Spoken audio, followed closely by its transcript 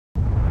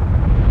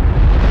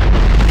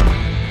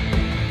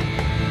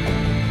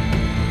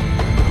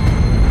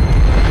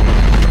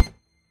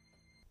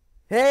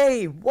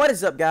Hey, what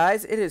is up,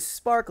 guys? It is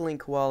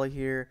SparklingKoala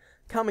here,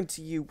 coming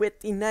to you with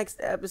the next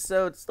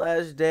episode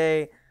 /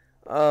 day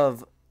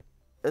of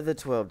the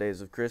 12 Days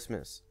of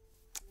Christmas.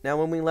 Now,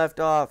 when we left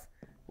off,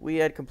 we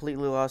had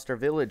completely lost our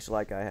village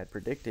like I had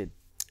predicted,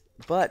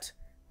 but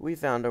we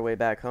found our way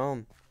back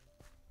home.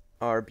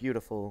 Our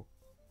beautiful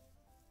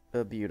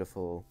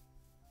home.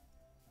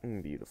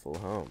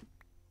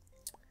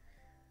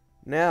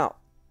 Now,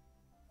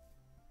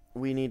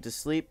 we need to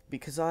sleep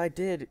because I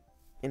did,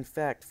 in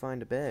fact,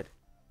 find a bed.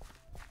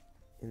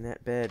 And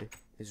that bed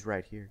is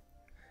right here.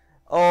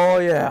 Oh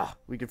yeah,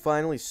 we can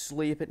finally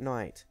sleep at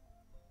night.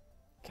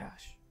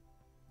 Gosh.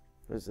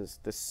 What is this?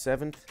 The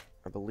 7th?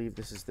 I believe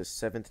this is the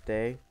 7th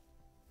day.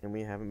 And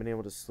we haven't been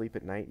able to sleep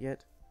at night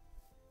yet?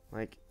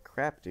 Like,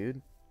 crap,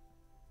 dude.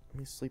 Let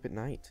me sleep at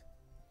night.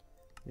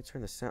 Let me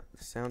turn the sound.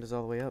 The sound is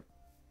all the way up.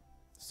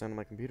 The sound of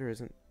my computer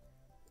isn't.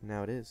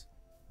 Now it is.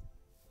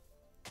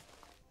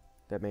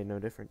 That made no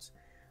difference.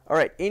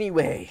 Alright,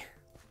 anyway.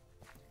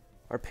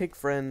 Our pig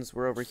friends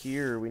were over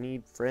here. We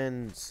need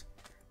friends.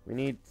 We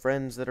need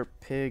friends that are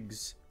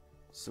pigs.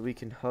 So we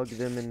can hug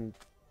them and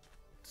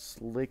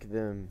slick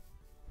them.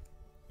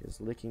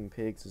 Because licking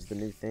pigs is the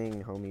new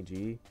thing, homie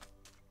G.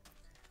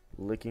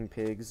 Licking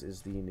pigs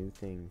is the new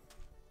thing.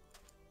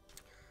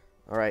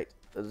 Alright,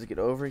 let's get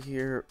over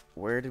here.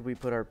 Where did we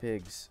put our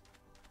pigs?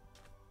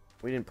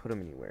 We didn't put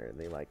them anywhere.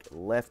 They, like,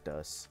 left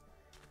us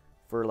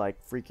for, like,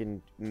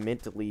 freaking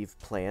mint leaf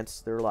plants.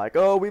 They're like,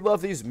 oh, we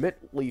love these mint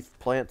leaf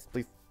plants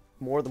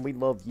more than we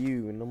love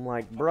you. And I'm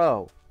like,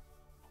 bro,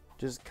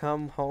 just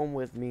come home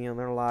with me. And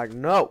they're like,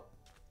 no,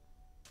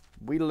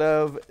 we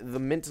love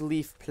the mint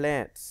leaf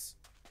plants.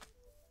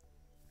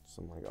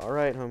 So I'm like,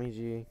 alright, homie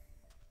G.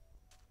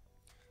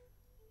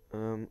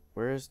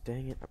 Where's,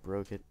 dang it, I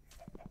broke it.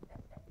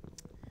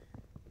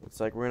 Looks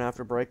like we're gonna have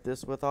to break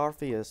this with our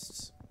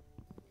fists.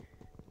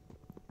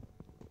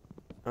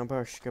 We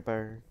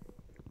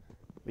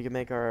can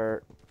make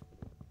our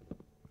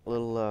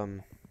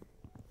little,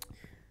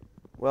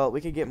 well,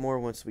 we could get more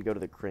once we go to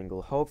the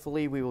Kringle.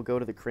 Hopefully, we will go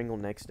to the Kringle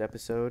next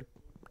episode.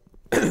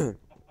 Because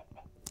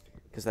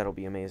that'll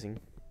be amazing.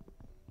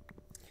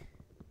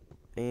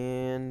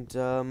 And,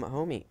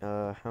 homie,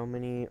 how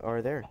many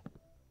are there?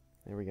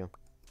 There we go.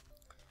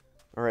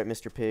 Alright,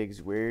 Mr.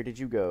 Pigs, where did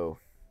you go?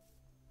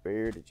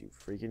 Where did you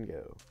freaking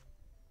go?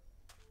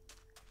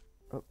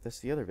 Oh, that's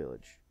the other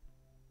village.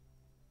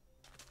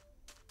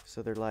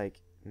 So they're,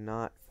 like,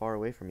 not far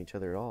away from each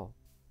other at all.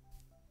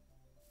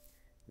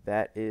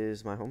 That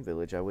is my home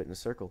village. I went in a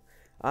circle.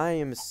 I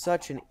am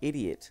such an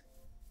idiot.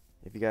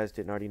 If you guys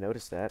didn't already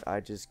notice that,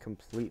 I just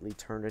completely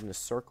turned in a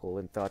circle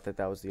and thought that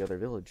that was the other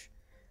village.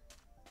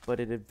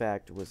 But it, in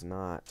fact, was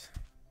not.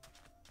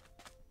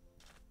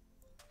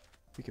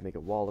 We can make a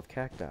wall of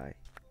cacti.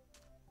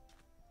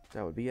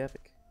 That would be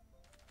epic.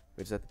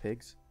 Wait, is that the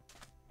pigs?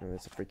 No,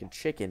 that's a freaking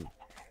chicken.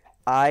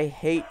 I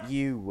hate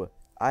you.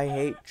 I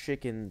hate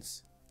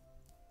chickens.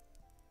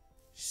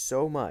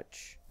 So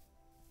much.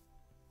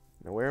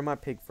 Now, where are my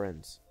pig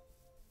friends?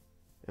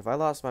 If I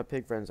lost my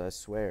pig friends, I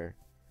swear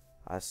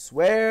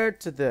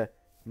to the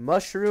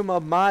mushroom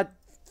of my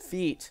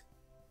feet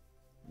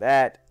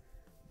that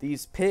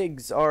these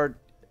pigs are,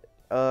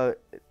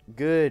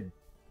 good.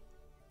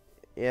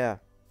 Yeah.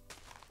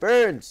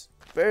 Burns!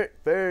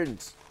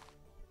 Burns!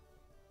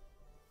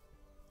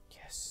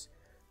 Yes.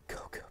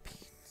 Cocoa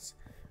beans.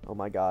 Oh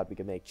my god, we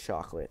can make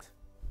chocolate.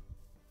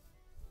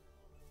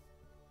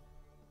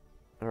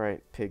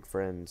 Alright, pig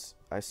friends.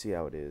 I see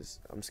how it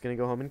is. I'm just gonna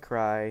go home and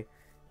cry.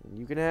 And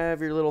you can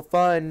have your little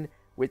fun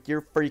with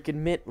your freaking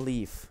mint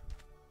leaf.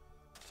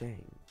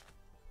 Dang.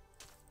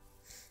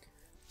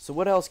 So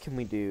what else can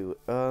we do?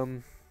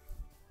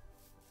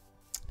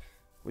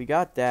 We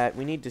got that.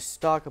 We need to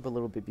stock up a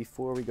little bit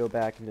before we go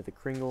back into the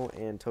Kringle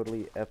and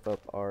totally F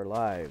up our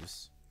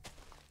lives.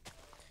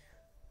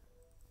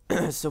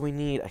 So we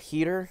need a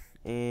heater.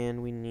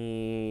 And we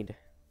need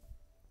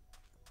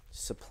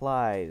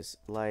supplies.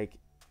 Like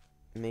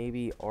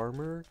maybe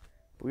armor,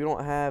 but we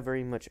don't have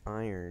very much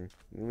iron.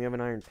 We have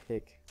an iron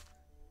pick.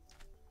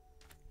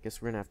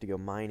 Guess we're gonna have to go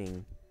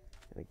mining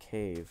in a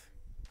cave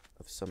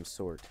of some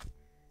sort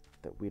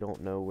that we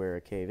don't know where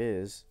a cave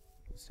is.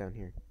 It's down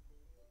here.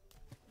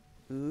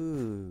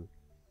 Ooh,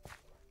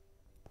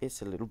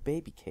 it's a little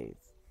baby cave.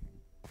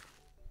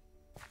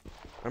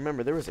 I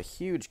remember there was a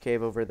huge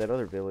cave over at that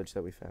other village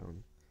that we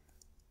found,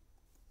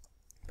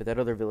 but that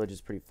other village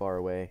is pretty far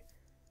away.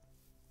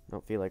 I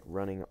don't feel like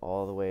running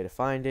all the way to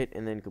find it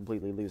and then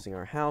completely losing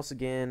our house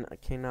again. I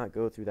cannot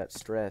go through that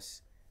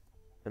stress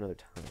another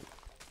time.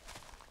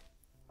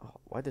 Oh,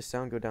 why'd the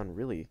sound go down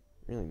really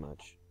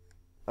much?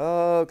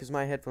 Oh, because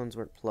my headphones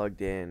weren't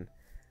plugged in.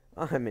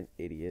 I'm an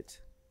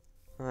idiot.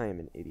 I am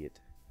an idiot.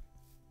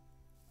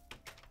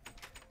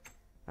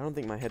 I don't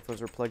think my headphones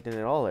were plugged in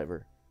at all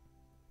ever.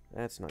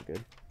 That's not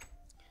good.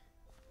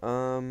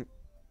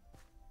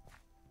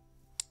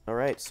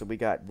 Alright, so we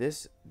got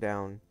this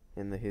down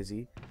in the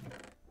hizzy.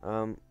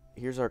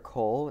 Here's our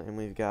coal, and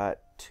we've got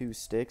 2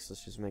 sticks.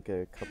 Let's just make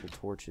a couple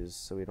torches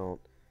so we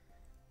don't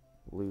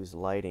lose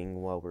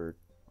lighting while we're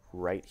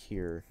right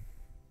here.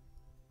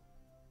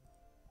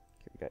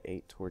 got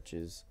 8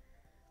 torches.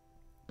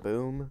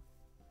 Boom.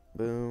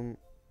 Boom.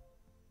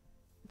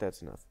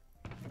 That's enough.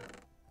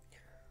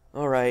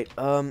 Alright,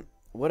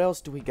 what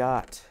else do we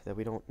got that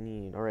we don't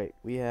need? Alright,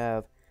 we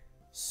have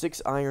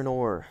 6 iron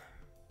ore.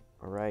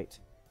 Alright.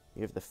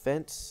 We have the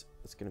fence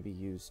that's going to be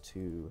used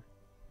to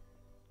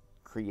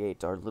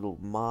create our little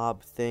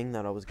mob thing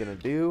that I was going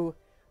to do,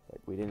 but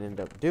we didn't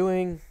end up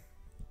doing.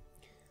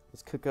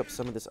 Let's cook up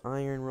some of this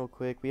iron real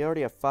quick. We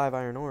already have 5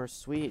 iron ore.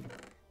 Sweet.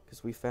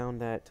 Because we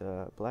found that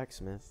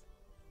blacksmith.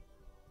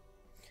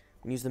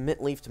 We use the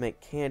mint leaf to make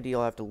candy.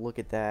 I'll have to look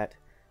at that.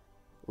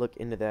 Look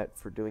into that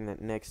for doing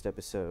that next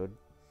episode.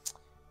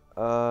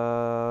 Oh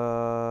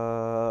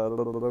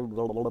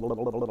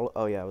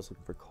yeah, I was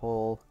looking for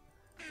coal.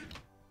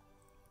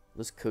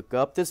 Let's cook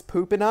up this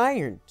poopin'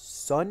 iron,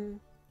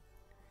 son.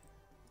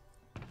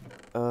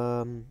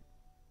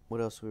 What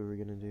else were we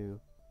gonna do?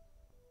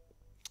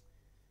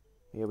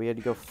 Yeah, we had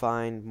to go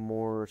find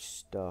more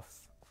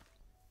stuff.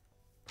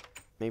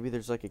 Maybe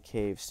there's like a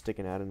cave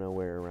sticking out of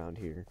nowhere around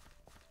here.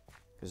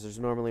 Because there's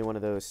normally one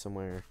of those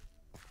somewhere.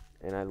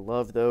 And I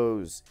love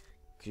those.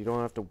 Because you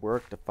don't have to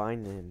work to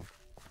find them.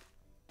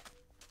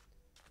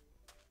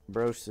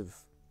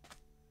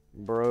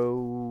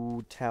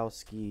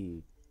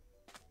 Brotowski.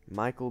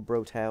 Michael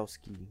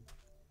Brotowski.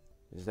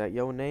 Is that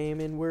your name,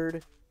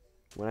 N-word?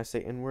 When I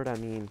say N-word, I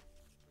mean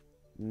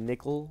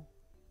nickel.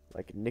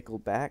 Like nickel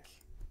back.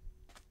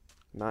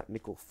 Not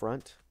nickel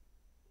front.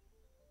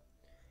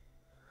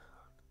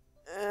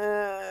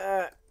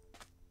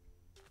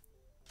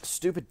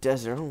 Stupid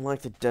desert. I don't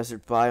like the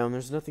desert biome.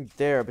 There's nothing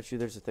there. I bet you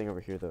there's a thing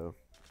over here, though.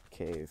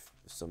 Cave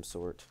of some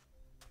sort.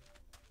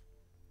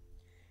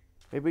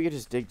 Maybe we could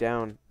just dig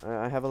down.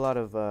 I have a lot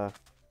of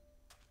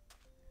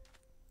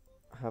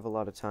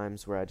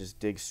times where I just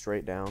dig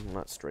straight down. Well,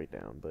 not straight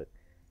down, but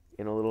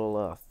in a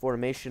little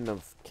formation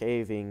of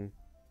caving.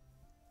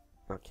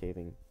 Not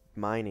caving.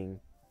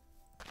 Mining.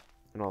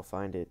 And I'll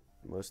find it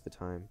most of the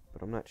time,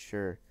 but I'm not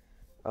sure.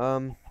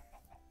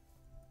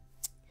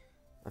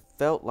 I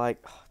felt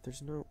like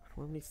there's no. I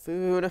don't have any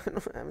food. I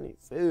don't have any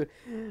food.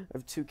 I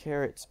have 2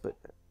 carrots, but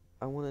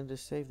I wanted to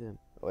save them.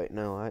 Oh, wait,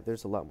 no.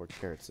 There's a lot more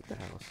carrots at the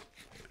house.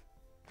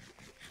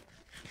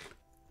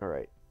 All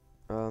right.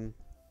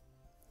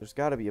 There's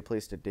got to be a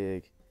place to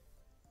dig,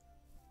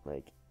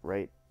 like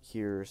right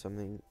here or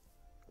something.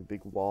 A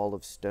big wall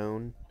of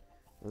stone.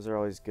 Those are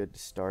always good to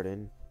start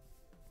in,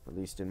 at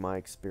least in my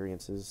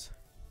experiences.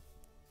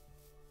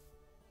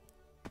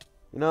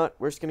 You know what?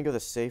 We're just gonna go the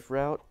safe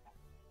route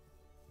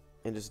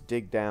and just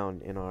dig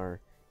down in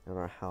our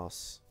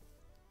house,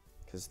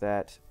 cause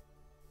that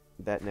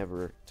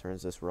never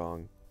turns us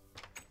wrong.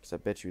 Cause I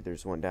bet you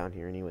there's one down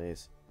here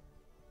anyways.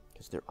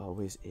 Cause there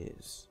always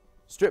is.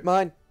 Strip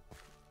mine.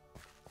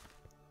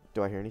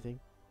 Do I hear anything?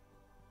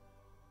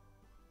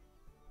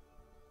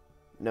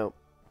 Nope.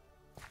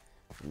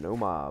 No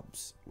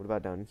mobs. What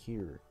about down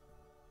here?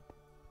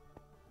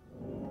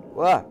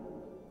 What?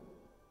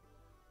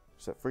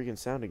 What's that freaking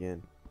sound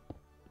again?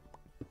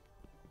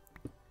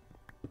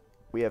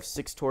 We have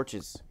 6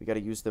 torches. We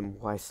gotta use them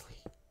wisely.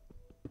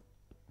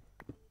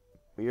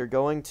 We are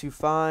going to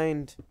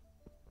find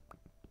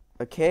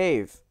a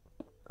cave.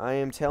 I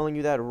am telling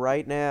you that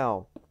right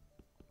now.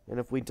 And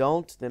if we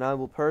don't, then I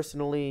will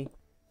personally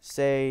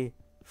say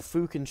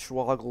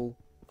Fukenschwagel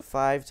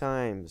 5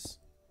 times.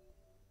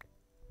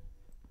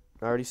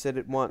 I already said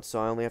it once, so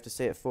I only have to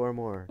say it 4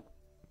 more.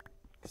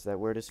 Because that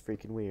word is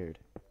freaking weird.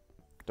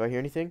 Do I hear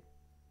anything?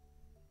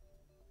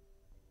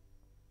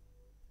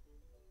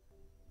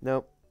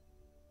 Nope.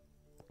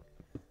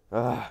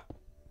 Ugh.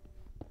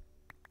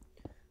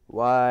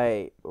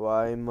 Why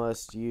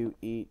must you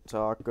eat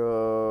tacos?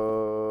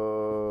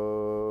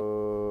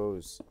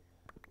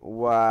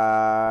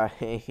 Why?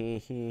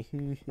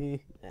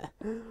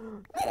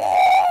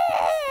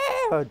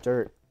 Oh,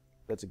 dirt.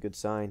 That's a good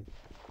sign.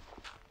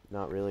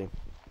 Not really.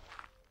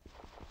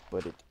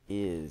 But it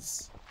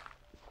is.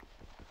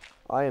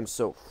 I am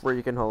so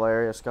freaking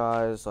hilarious,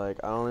 guys. Like,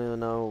 I don't even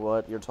know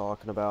what you're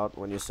talking about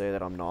when you say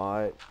that I'm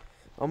not.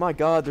 Oh my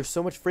god, there's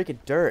so much freaking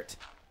dirt.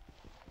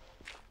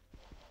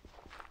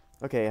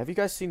 Okay, have you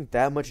guys seen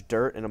that much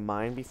dirt in a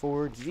mine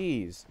before?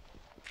 Jeez.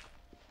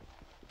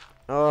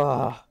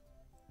 Ugh.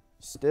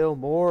 Still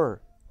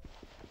more.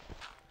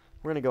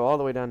 We're gonna go all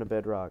the way down to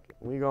bedrock.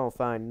 We're gonna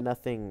find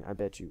nothing, I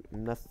bet you.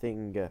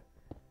 Nothing.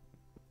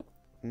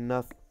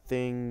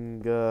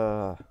 Nothing.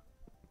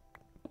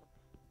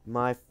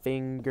 My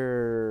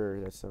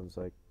finger. That sounds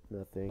like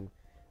nothing.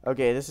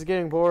 Okay, this is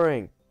getting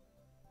boring.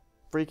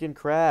 Freaking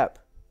crap.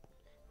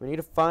 We need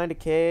to find a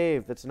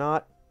cave that's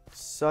not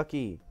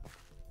sucky.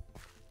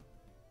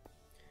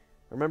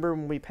 Remember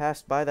when we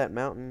passed by that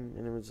mountain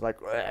and it was like,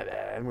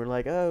 and we're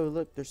like, oh,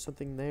 look, there's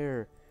something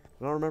there.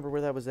 I don't remember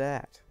where that was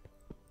at.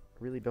 I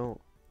really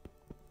don't.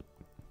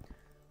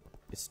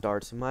 It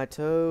starts in my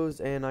toes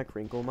and I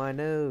crinkle my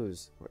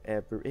nose.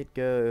 Wherever it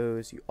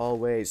goes, you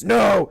always...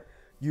 No!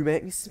 You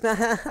make me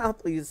smile.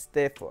 Please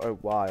stay for a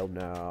while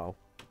now.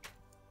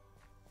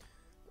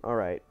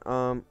 Alright,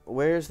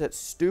 where's that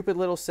stupid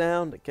little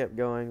sound that kept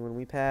going when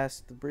we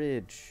passed the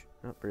bridge?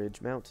 Not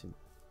bridge, mountain.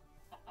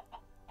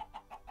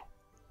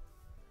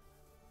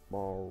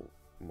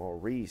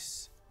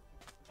 Maurice.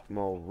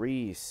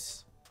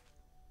 Maurice.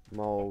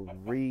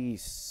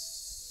 Maurice.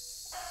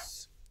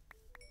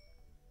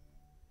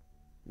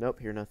 Nope,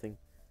 hear nothing.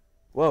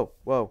 Whoa,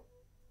 whoa.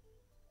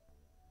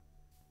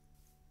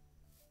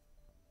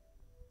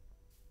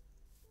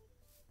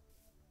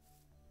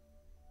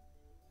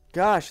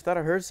 Gosh, I thought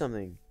I heard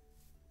something.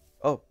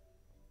 Oh.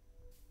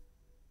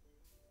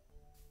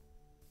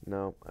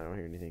 No, I don't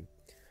hear anything.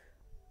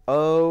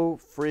 Oh,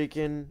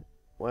 freaking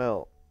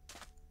well.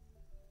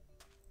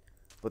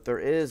 But there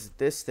is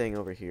this thing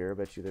over here. I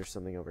bet you there's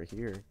something over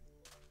here.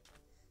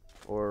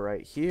 Or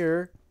right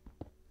here.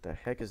 The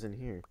heck is in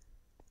here?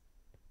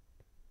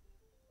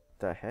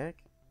 The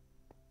heck?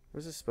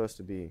 What's this supposed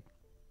to be?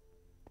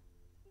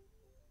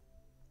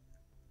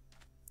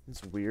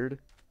 It's weird.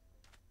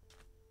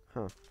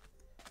 Huh.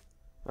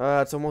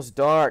 It's almost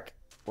dark.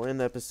 We'll end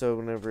the episode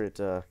whenever it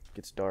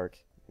gets dark.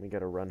 We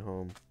gotta run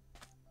home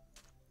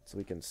so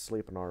we can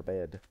sleep in our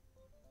bed.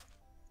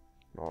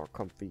 Our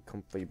comfy,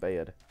 comfy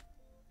bed.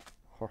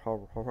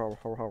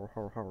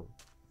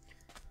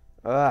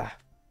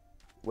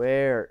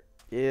 Where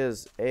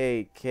is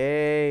a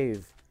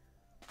cave?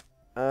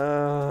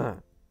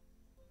 Ugh.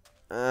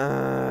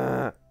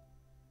 Alright,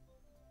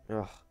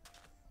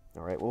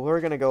 well,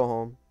 we're gonna go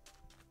home.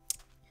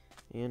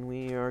 And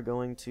we are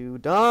going to...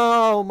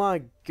 Oh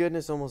my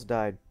goodness, almost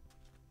died.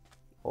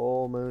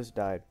 Almost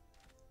died.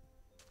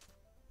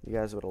 You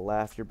guys would have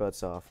laughed your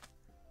butts off.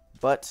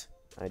 But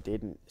I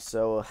didn't.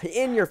 So,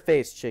 in your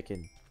face,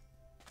 chicken.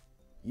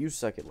 You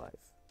suck at life.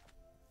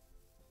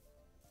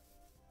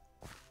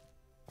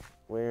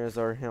 Where's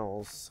our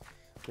house?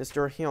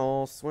 Mr.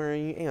 House, where are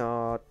you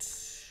at?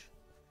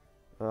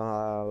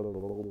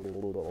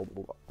 Oh,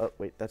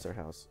 wait, that's our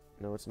house.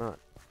 No, it's not.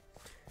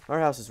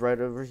 Our house is right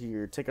over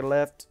here. Take a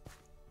left.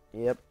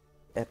 Yep.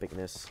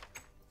 Epicness.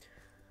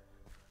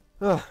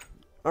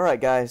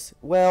 Alright, guys.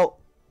 Well,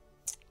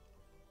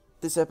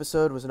 this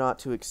episode was not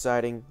too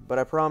exciting, but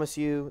I promise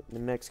you, in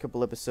the next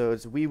couple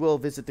episodes, we will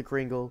visit the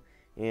Kringle,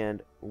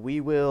 and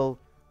we will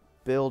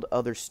build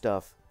other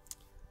stuff.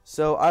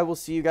 So, I will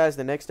see you guys in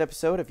the next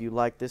episode. If you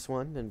like this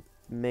one, then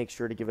make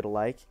sure to give it a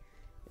like.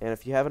 And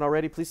if you haven't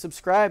already, please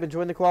subscribe and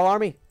join the Koala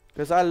Army,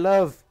 because I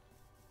love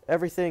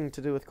everything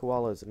to do with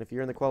koalas. And if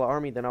you're in the Koala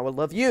Army, then I will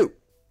love you.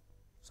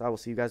 So I will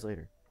see you guys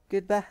later.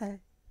 Goodbye.